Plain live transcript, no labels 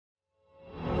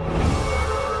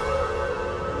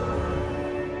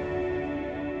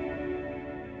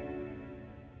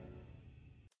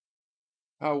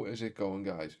How is it going,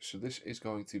 guys? So this is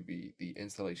going to be the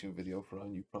installation video for our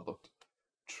new product,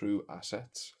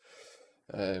 True-vfx.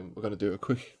 We're going to do a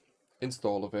quick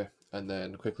install of it and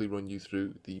then quickly run you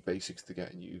through the basics to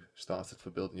getting you started for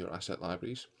building your asset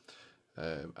libraries.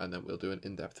 And then we'll do an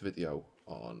in-depth video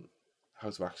on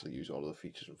how to actually use all of the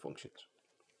features and functions.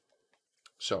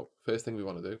 So first thing we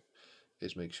want to do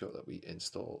is make sure that we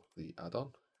install the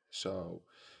add-on. So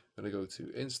I'm going to go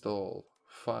to install,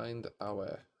 find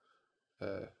our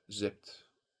zipped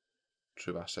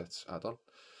True-vfx add-on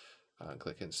and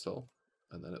click install,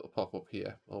 and then it'll pop up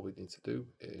here. All we need to do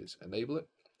is enable it,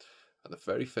 and the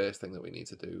very first thing that we need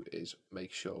to do is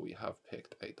make sure we have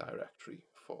picked a directory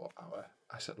for our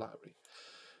asset library.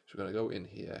 So we're going to go in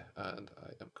here and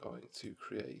I am going to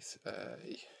create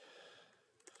a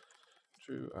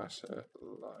True asset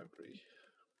library.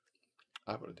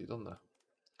 I've already done that,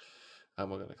 and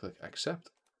we're going to click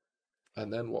accept,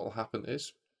 and then what will happen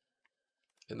is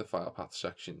in the file path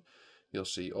section you'll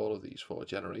see all of these 4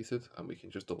 generated, and we can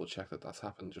just double check that that's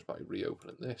happened just by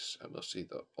reopening this, and we'll see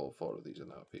that all 4 of these are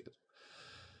now appeared.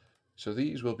 So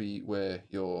these will be where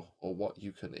what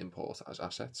you can import as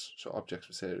assets, so objects,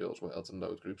 materials, worlds, and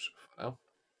node groups for now.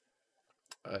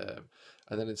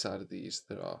 And then inside of these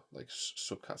there are like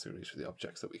subcategories for the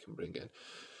objects that we can bring in,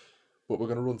 but we're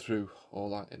going to run through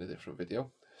all that in a different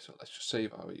video. So let's just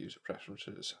save our user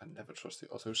preferences and never trust the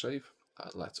autosave,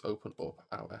 and let's open up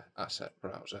our asset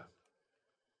browser.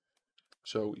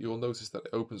 So you'll notice that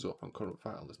it opens up on current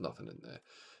file, there's nothing in there.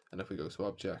 And if we go to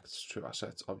objects,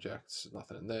 True-vfx objects,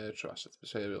 nothing in there, True-vfx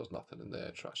materials, nothing in there,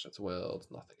 True-vfx worlds,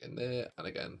 nothing in there, and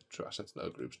again, True-vfx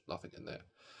node groups, nothing in there.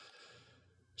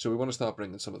 So we want to start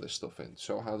bringing some of this stuff in.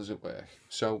 So how does it work?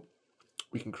 So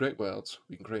we can create worlds,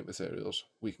 we can create materials,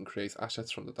 we can create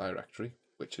assets from the directory,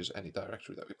 which is any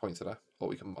directory that we pointed at, or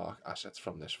we can mark assets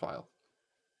from this file.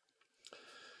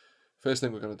 First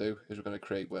thing we're going to do is we're going to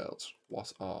create worlds.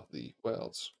 What are the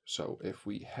worlds? So if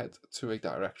we head to a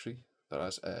directory that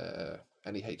has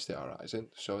any HDRIs in,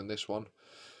 so in this one,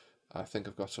 I think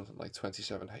I've got something like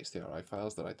 27 HDRI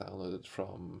files that I downloaded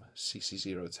from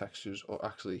CC0 Textures, or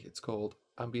actually it's called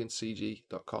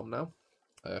ambientcg.com now,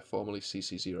 formerly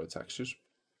CC0 Textures.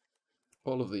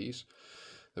 All of these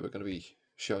that we're going to be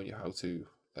showing you how to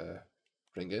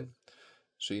bring in.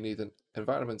 So you need an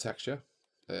environment texture.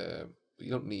 You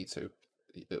don't need to,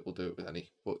 it will do it with any,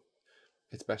 but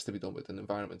it's best to be done with an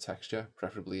environment texture,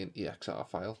 preferably an EXR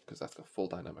file, because that's got full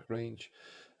dynamic range.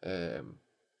 And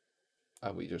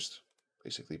we just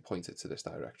basically point it to this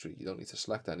directory. You don't need to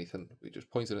select anything, we just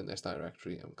point it in this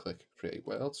directory and click create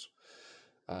worlds.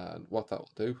 And what that will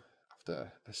do,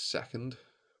 after a second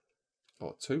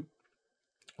or two,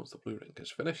 once the blue ring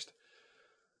is finished,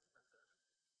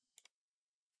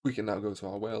 we can now go to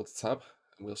our world tab,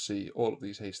 and we'll see all of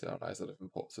these HDRIs that I've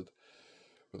imported.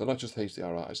 But they're not just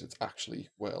HDRIs, it's actually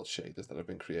world shaders that have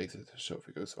been created. So if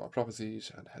we go to our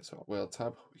properties and head to our world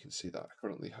tab, we can see that I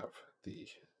currently have the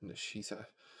Nishita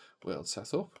world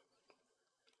set up.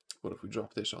 But if we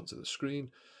drop this onto the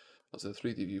screen, onto the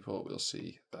 3D viewport, we'll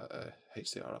see that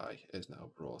HDRI is now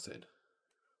brought in.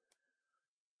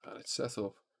 And it's set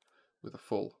up with a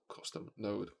full custom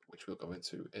node, which we'll go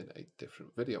into in a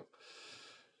different video.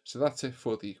 So that's it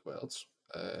for the worlds.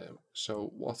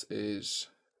 So what is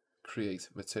create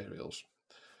materials?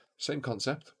 Same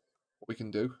concept. What we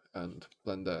can do, and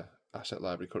Blender Asset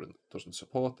Library current doesn't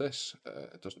support this.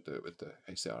 It doesn't do it with the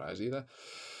HDRIs either.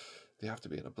 They have to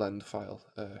be in a blend file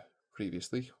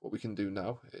previously. What we can do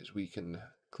now is we can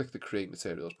click the create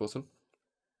materials button.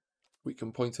 We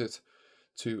can point it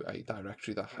to a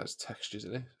directory that has textures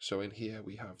in it. So in here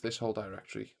we have this whole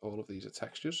directory, all of these are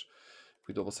textures. If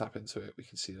we double tap into it, we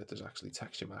can see that there's actually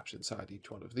texture maps inside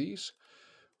each one of these.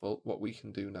 Well, what we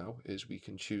can do now is we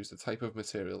can choose the type of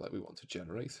material that we want to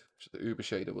generate. So the Uber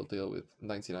shader will deal with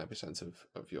 99%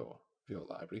 of your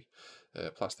library.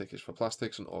 Plastic is for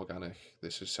plastics, and organic,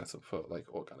 this is set up for like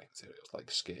organic materials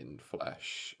like skin,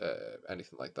 flesh,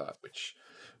 anything like that, which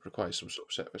requires some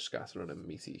subsurface scattering and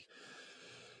meaty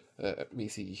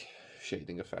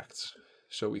shading effects.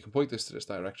 So we can point this to this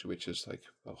directory, which is like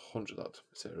 100 odd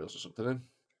materials or something in,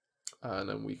 and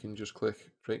then we can just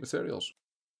click create materials.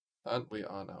 And we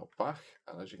are now back,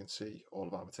 and as you can see, all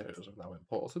of our materials are now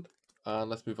imported. And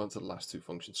let's move on to the last 2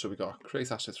 functions. So we got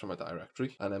create assets from a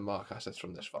directory, and then mark assets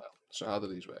from this file. So how do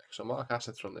these work? So mark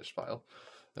assets from this file.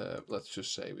 Let's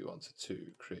just say we wanted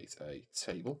to create a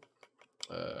table.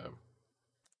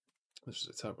 This is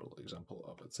a terrible example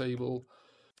of a table.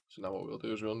 So now what we'll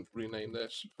do is we'll rename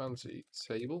this fancy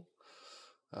table.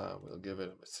 We'll give it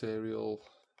a material.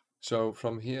 So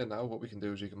from here now, what we can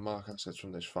do is we can mark assets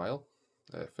from this file.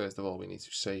 First of all, we need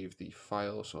to save the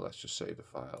file, so let's just save the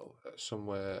file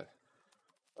somewhere.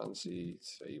 Fancy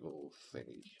table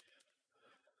thingy.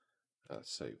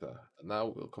 Let's save that. And now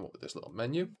we'll come up with this little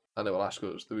menu, and it will ask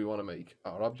us, do we want to make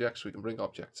our objects? We can bring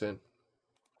objects in,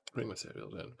 bring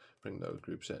materials in, bring node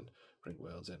groups in, bring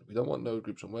worlds in. We don't want node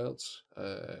groups and worlds.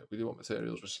 We do want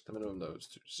materials. We set the minimum nodes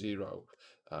to 0.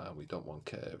 We don't want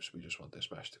curves. We just want this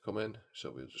mesh to come in.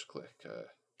 So we'll just click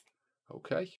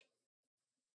OK.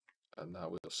 And now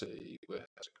we'll see where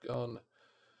has it gone. There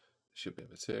should be a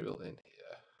material in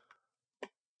here.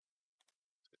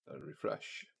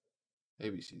 Refresh. A,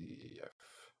 B, C, D, E, F. A,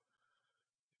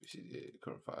 B, C, D, E,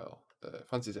 current file.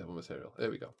 Fancy table material. There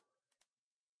we go.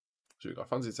 So we've got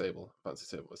fancy table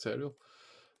material.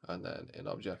 And then in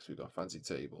objects, we've got fancy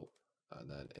table. And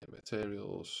then in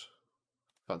materials,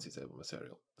 fancy table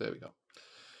material. There we go.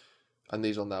 And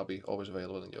these will now be always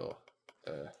available in your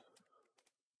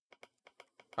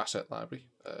asset library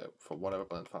for whatever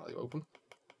blend file you open.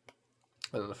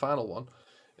 And then the final one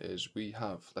is we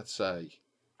have, let's say,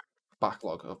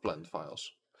 backlog of blend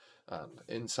files. And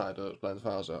inside those blend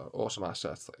files are awesome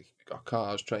assets like you've got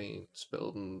cars, trains,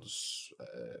 buildings,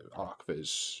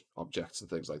 ArcViz, objects and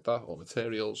things like that, or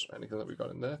materials, anything that we've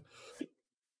got in there.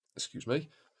 Excuse me.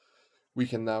 We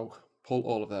can now pull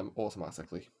all of them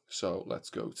automatically. So let's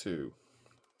go to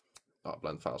our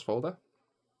blend files folder.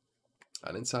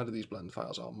 And inside of these blend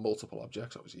files are multiple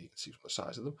objects. Obviously, you can see from the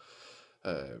size of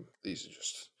them. These are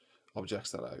just objects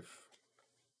that I've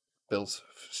built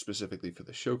specifically for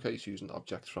the showcase using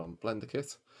objects from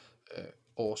BlenderKit.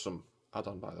 Awesome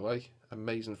add-on, by the way.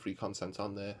 Amazing free content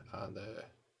on there, and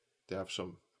they have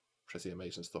some pretty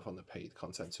amazing stuff on the paid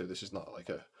content too. This is not like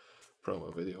a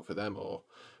promo video for them or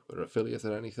we're affiliate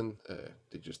or anything.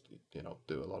 They just, you know,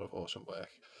 do a lot of awesome work.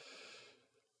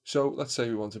 So let's say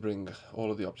we want to bring all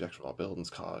of the objects from our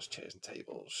buildings, cars, chairs and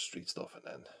tables, street stuff, and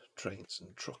then trains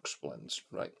and trucks blends,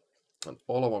 right? And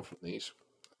all I want from these,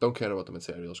 don't care about the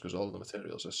materials because all of the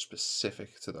materials are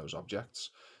specific to those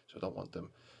objects. So I don't want them,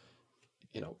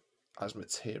 you know, as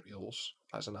materials,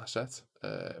 as an asset.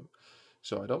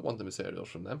 So I don't want the materials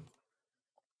from them.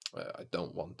 I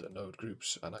don't want the node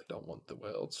groups, and I don't want the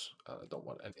worlds, and I don't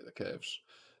want any of the curves.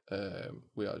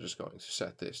 We are just going to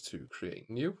set this to create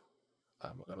new,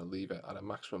 and we're going to leave it at a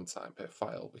maximum time per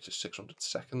file, which is 600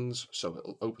 seconds. So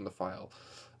it'll open the file,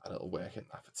 and it'll work in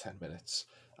that for 10 minutes.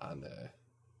 And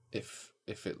if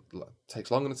it takes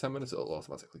longer than 10 minutes, it'll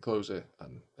automatically close it.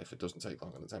 And if it doesn't take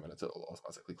longer than 10 minutes, it'll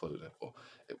automatically close it. But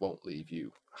it won't leave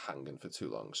you hanging for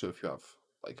too long. So if you have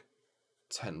like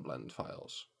 10 blend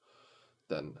files,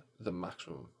 then the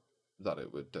maximum that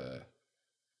it would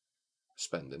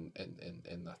spend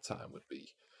in that time would be,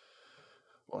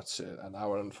 what's it, an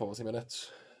hour and 40 minutes.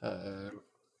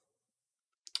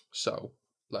 So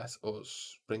let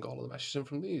us bring all of the meshes in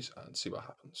from these and see what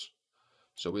happens.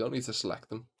 So we don't need to select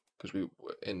them because we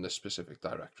were in the specific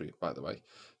directory, by the way.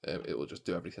 It will just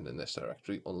do everything in this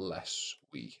directory unless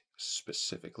we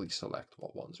specifically select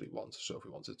what ones we want. So if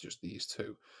we wanted just these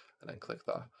two and then click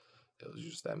that, it'll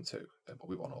use them two, but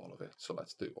we want all of it. So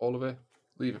let's do all of it,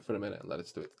 leave it for a minute and let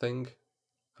it do its thing,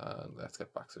 and let's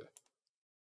get back to it.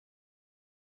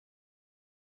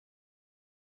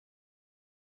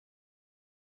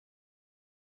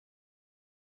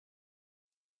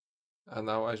 And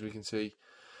now, as we can see,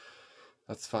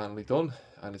 that's finally done,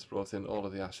 and it's brought in all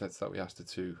of the assets that we asked it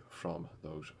to from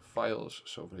those files.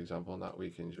 So for example, now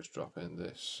we can just drop in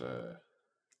this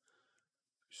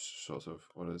sort of,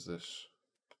 what is this?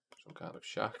 Some kind of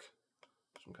shack,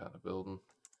 some kind of building.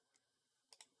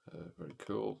 Very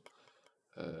cool.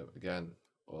 Again,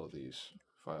 all of these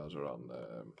files are on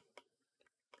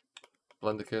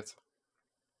BlenderKit,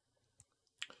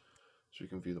 so you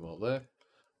can view them all there.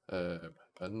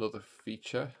 Another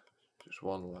feature, just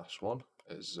one last one,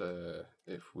 is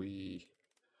if we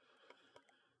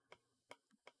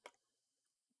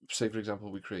say, for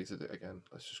example, we created it again.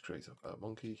 Let's just create a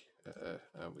monkey,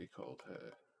 and we called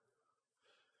her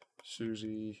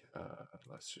Susie.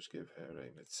 Let's just give her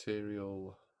a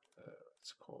material.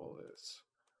 Let's call it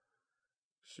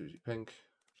Susie Pink.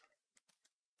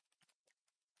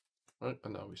 Right,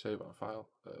 and now we save our file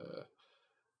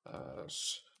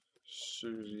as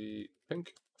Susie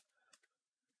Pink.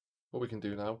 What we can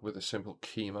do now with a simple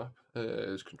key map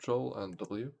is Control and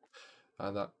W,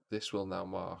 and that this will now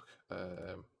mark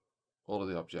all of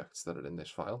the objects that are in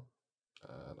this file.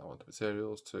 And I want the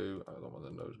materials too. I don't want the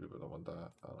node group, I don't want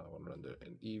that, and I want to render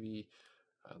in Eevee.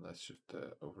 And let's just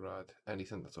override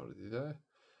anything that's already there.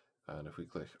 And if we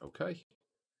click OK,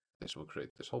 this will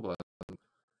create this whole blend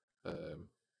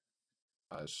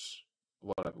as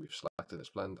whatever we've selected this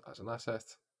blend as an asset.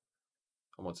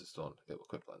 and once it's done, it will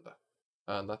quit Blender.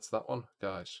 And that's that one,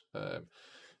 guys. So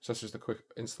that's just a quick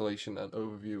installation and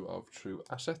overview of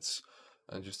True-vfx,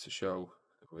 and just to show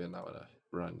we're now in a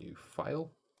brand new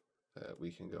file.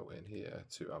 We can go in here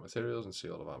to our materials and see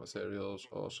all of our materials.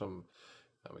 Awesome.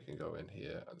 And we can go in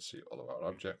here and see all of our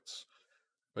objects.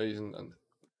 Amazing. And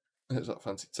here's that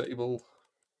fancy table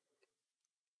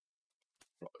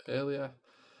from earlier.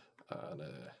 And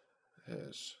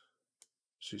here's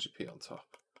Susie P on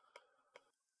top.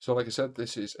 So like I said,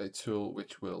 this is a tool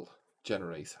which will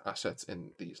generate assets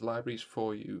in these libraries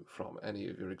for you from any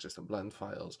of your existing blend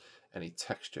files, any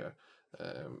texture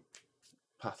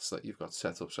paths that you've got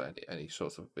set up, so any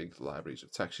sort of big libraries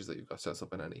of textures that you've got set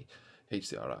up, and any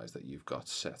HDRIs that you've got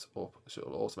set up. So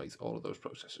it'll automate all of those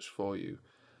processes for you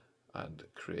and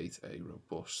create a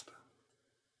robust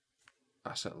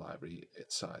asset library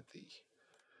inside the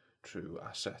True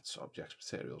Assets, Objects,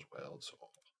 Materials, Worlds, or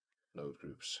Node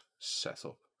Groups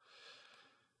setup.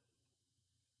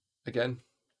 Again,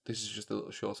 this is just a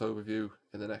little short overview.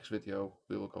 In the next video,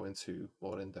 we will go into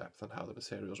more in depth on how the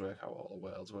materials work, how all the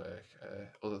worlds work,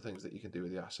 other things that you can do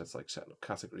with the assets, like setting up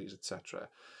categories, etc.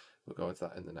 We'll go into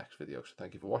that in the next video. So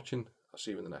thank you for watching. I'll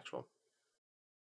see you in the next one.